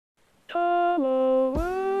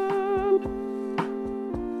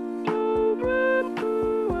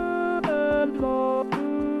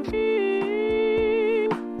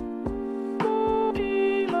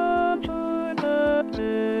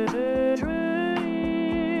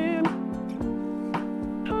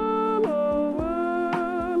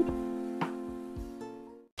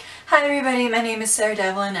Hi everybody, my name is Sarah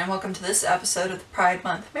Devlin and welcome to this episode of the Pride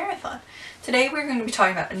Month Marathon. Today we're going to be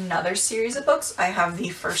talking about another series of books. I have the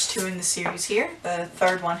first two in the series here. The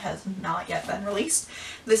third one has not yet been released.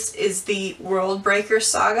 This is the Worldbreaker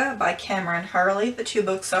Saga by Cameron Hurley. The two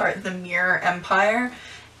books are The Mirror Empire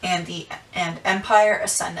and Empire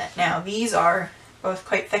Ascendant. Now these are both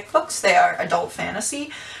quite thick books. They are adult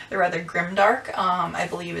fantasy. They're rather grimdark, I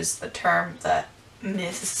believe is the term that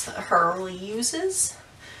Ms. Hurley uses.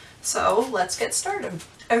 So let's get started.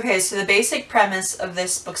 Okay, so the basic premise of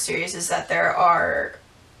this book series is that there are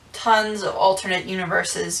tons of alternate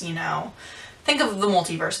universes, you know. Think of the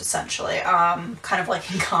multiverse essentially, kind of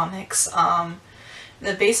like in comics.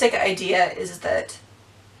 The basic idea is that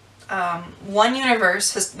one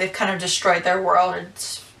universe they've kind of destroyed their world.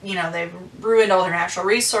 It's, you know, they've ruined all their natural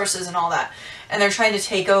resources and all that. And they're trying to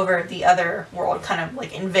take over the other world, kind of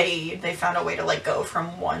like invade. They found a way to like go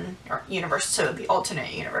from one universe to the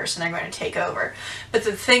alternate universe and they're going to take over. But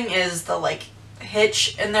the thing is, the like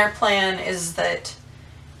hitch in their plan is that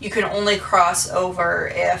you can only cross over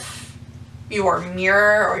if your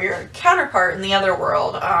mirror or your counterpart in the other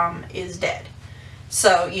world is dead.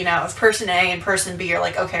 So, you know, if person A and person B are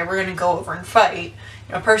like, okay, we're going to go over and fight,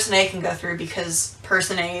 you know, person A can go through because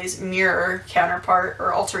person A's mirror counterpart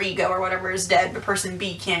or alter ego or whatever is dead, but person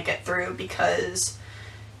B can't get through because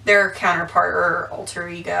their counterpart or alter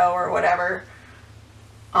ego or whatever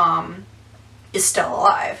is still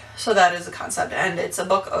alive. So that is the concept, and it's a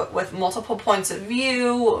book with multiple points of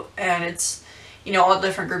view, and it's, you know, all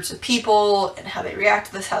different groups of people and how they react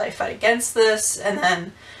to this, how they fight against this, and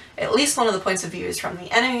then at least one of the points of view is from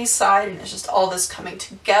the enemy's side, and it's just all this coming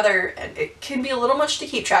together, and it can be a little much to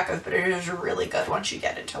keep track of, but it is really good once you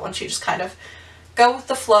get into it, once you just kind of go with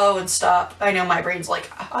the flow and stop. I know my brain's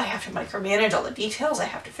like, I have to micromanage all the details, I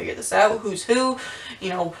have to figure this out, who's who, you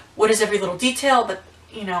know, what is every little detail, but,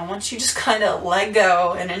 you know, once you just kind of let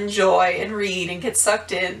go and enjoy and read and get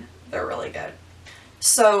sucked in, they're really good.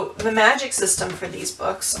 So the magic system for these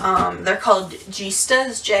books, they're called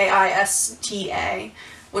Gistas, J-I-S-T-A,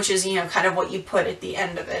 which is, you know, kind of what you put at the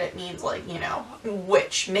end of it. It means like, you know,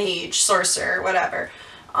 witch, mage, sorcerer, whatever.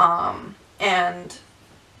 And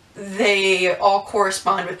they all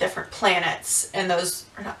correspond with different planets, and those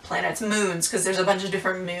are not planets, moons, because there's a bunch of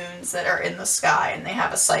different moons that are in the sky, and they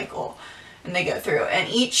have a cycle, and they go through. And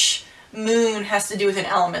each moon has to do with an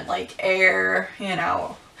element, like air, you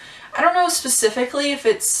know. I don't know specifically if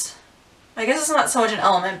it's, I guess it's not so much an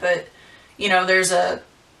element, but, you know, there's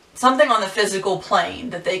something on the physical plane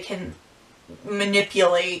that they can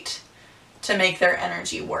manipulate to make their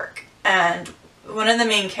energy work. And one of the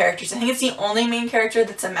main characters, I think it's the only main character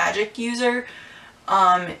that's a magic user,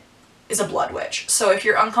 is a blood witch. So if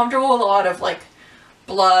you're uncomfortable with a lot of like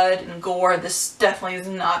blood and gore, this definitely is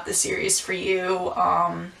not the series for you.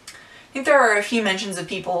 I think there are a few mentions of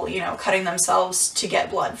people, you know, cutting themselves to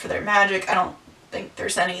get blood for their magic. I don't think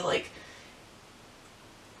there's any like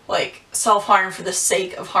self-harm for the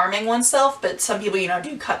sake of harming oneself, but some people, you know,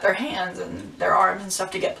 do cut their hands and their arms and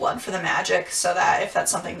stuff to get blood for the magic, so that if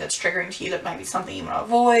that's something that's triggering to you, that might be something you want to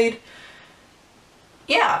avoid.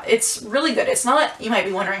 Yeah, it's really good. It's not, you might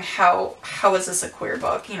be wondering, how is this a queer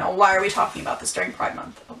book? You know, why are we talking about this during Pride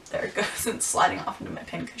Month? Oh, there it goes, and sliding off into my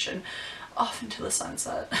pincushion, off into the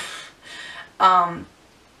sunset. I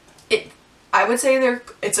would say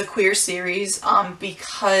it's a queer series,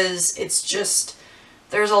 because it's just,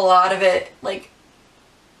 there's a lot of it, like,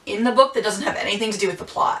 in the book that doesn't have anything to do with the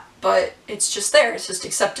plot, but it's just there, it's just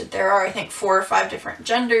accepted. There are, I think, 4 or 5 different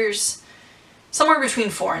genders, somewhere between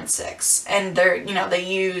 4 and 6, and they're, you know, they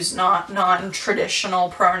use non-traditional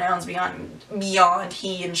pronouns beyond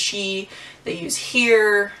he and she. They use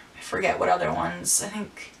here, I forget what other ones, I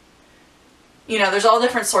think, you know, there's all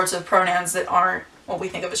different sorts of pronouns that aren't what we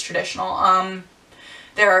think of as traditional.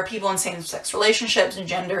 There are people in same-sex relationships, and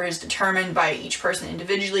gender is determined by each person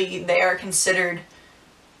individually. The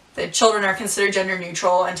children are considered gender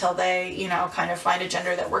neutral until they, you know, kind of find a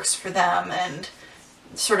gender that works for them, and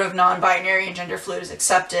sort of non-binary and gender fluid is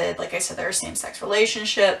accepted. Like I said, there are same-sex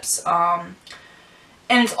relationships, and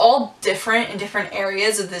it's all different in different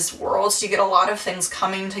areas of this world, so you get a lot of things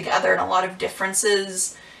coming together and a lot of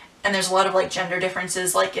differences. And there's a lot of like gender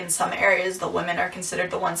differences, like in some areas the women are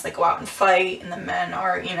considered the ones that go out and fight, and the men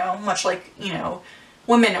are, you know, much like, you know,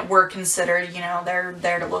 women were considered, you know, they're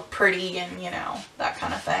there to look pretty and, you know, that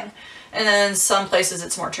kind of thing. And then in some places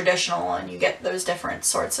it's more traditional, and you get those different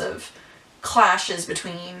sorts of clashes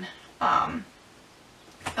between, I'm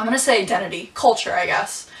gonna say identity, culture, I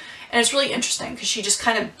guess. And it's really interesting because she just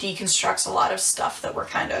kind of deconstructs a lot of stuff that we're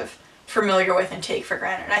kind of familiar with and take for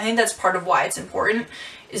granted. And I think that's part of why it's important,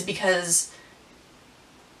 is because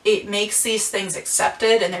it makes these things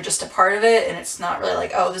accepted and they're just a part of it, and it's not really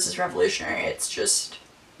like, oh, this is revolutionary. It's just,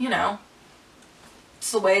 you know,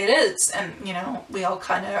 it's the way it is. And, you know, we all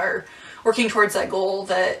kind of are working towards that goal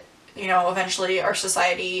that, you know, eventually our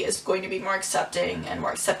society is going to be more accepting and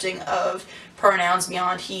more accepting of pronouns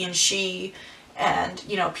beyond he and she, and,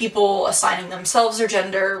 you know, people assigning themselves their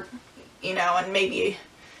gender, you know, and maybe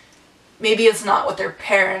it's not what their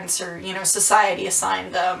parents or, you know, society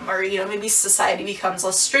assigned them, or, you know, maybe society becomes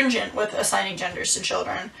less stringent with assigning genders to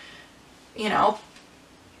children. You know,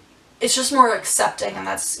 it's just more accepting, and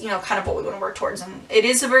that's, you know, kind of what we want to work towards. And it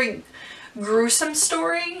is a very gruesome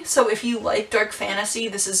story, so if you like dark fantasy,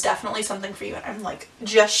 this is definitely something for you. And I'm like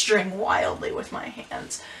gesturing wildly with my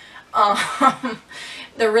hands.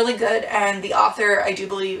 They're really good, and the author, I do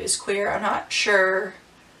believe, is queer. I'm not sure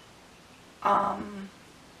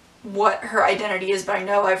what her identity is, but I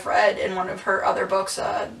know I've read in one of her other books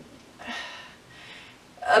a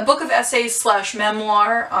book of essays slash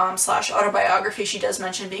memoir slash autobiography. She does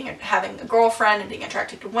mention having a girlfriend and being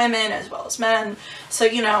attracted to women as well as men. So,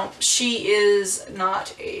 you know, she is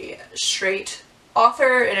not a straight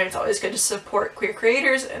author, and it's always good to support queer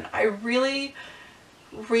creators, and I really,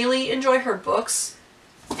 really enjoy her books.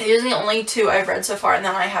 It is the only two I've read so far, and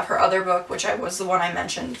then I have her other book, which was the one I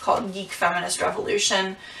mentioned, called Geek Feminist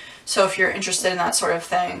Revolution. So if you're interested in that sort of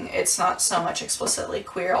thing, it's not so much explicitly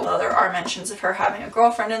queer, although there are mentions of her having a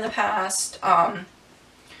girlfriend in the past.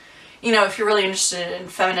 You know, if you're really interested in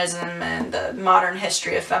feminism and the modern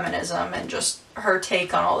history of feminism and just her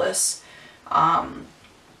take on all this, all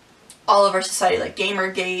of our society, like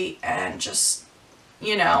Gamergate, and just,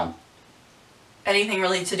 you know, anything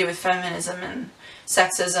really to do with feminism and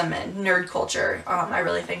sexism and nerd culture, I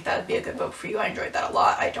really think that would be a good book for you. I enjoyed that a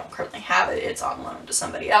lot. I don't currently have it. It's on loan to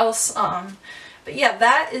somebody else. But yeah,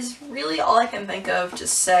 that is really all I can think of to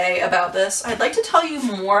say about this. I'd like to tell you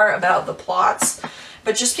more about the plots,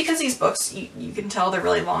 but just because these books, you can tell they're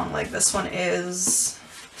really long. Like this one is,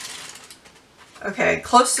 okay,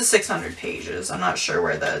 close to 600 pages. I'm not sure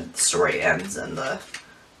where the story ends and the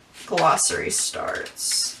glossary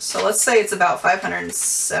starts. So let's say it's about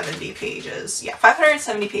 570 pages. Yeah,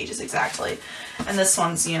 570 pages exactly. And this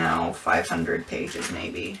one's, you know, 500 pages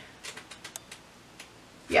maybe.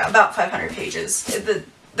 Yeah, about 500 pages.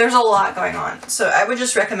 There's a lot going on. So I would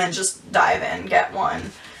just recommend just dive in, get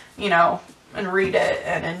one, you know, and read it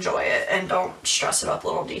and enjoy it, and don't stress about the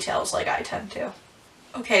little details like I tend to.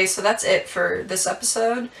 Okay, so that's it for this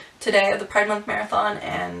episode today of the Pride Month Marathon,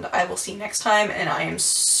 and I will see you next time, and I am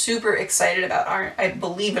super excited about I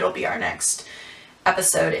believe it'll be our next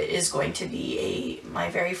episode. It is going to be my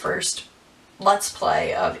very first Let's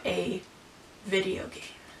Play of a video game,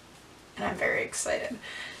 and I'm very excited.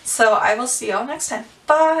 So I will see y'all next time.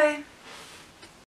 Bye!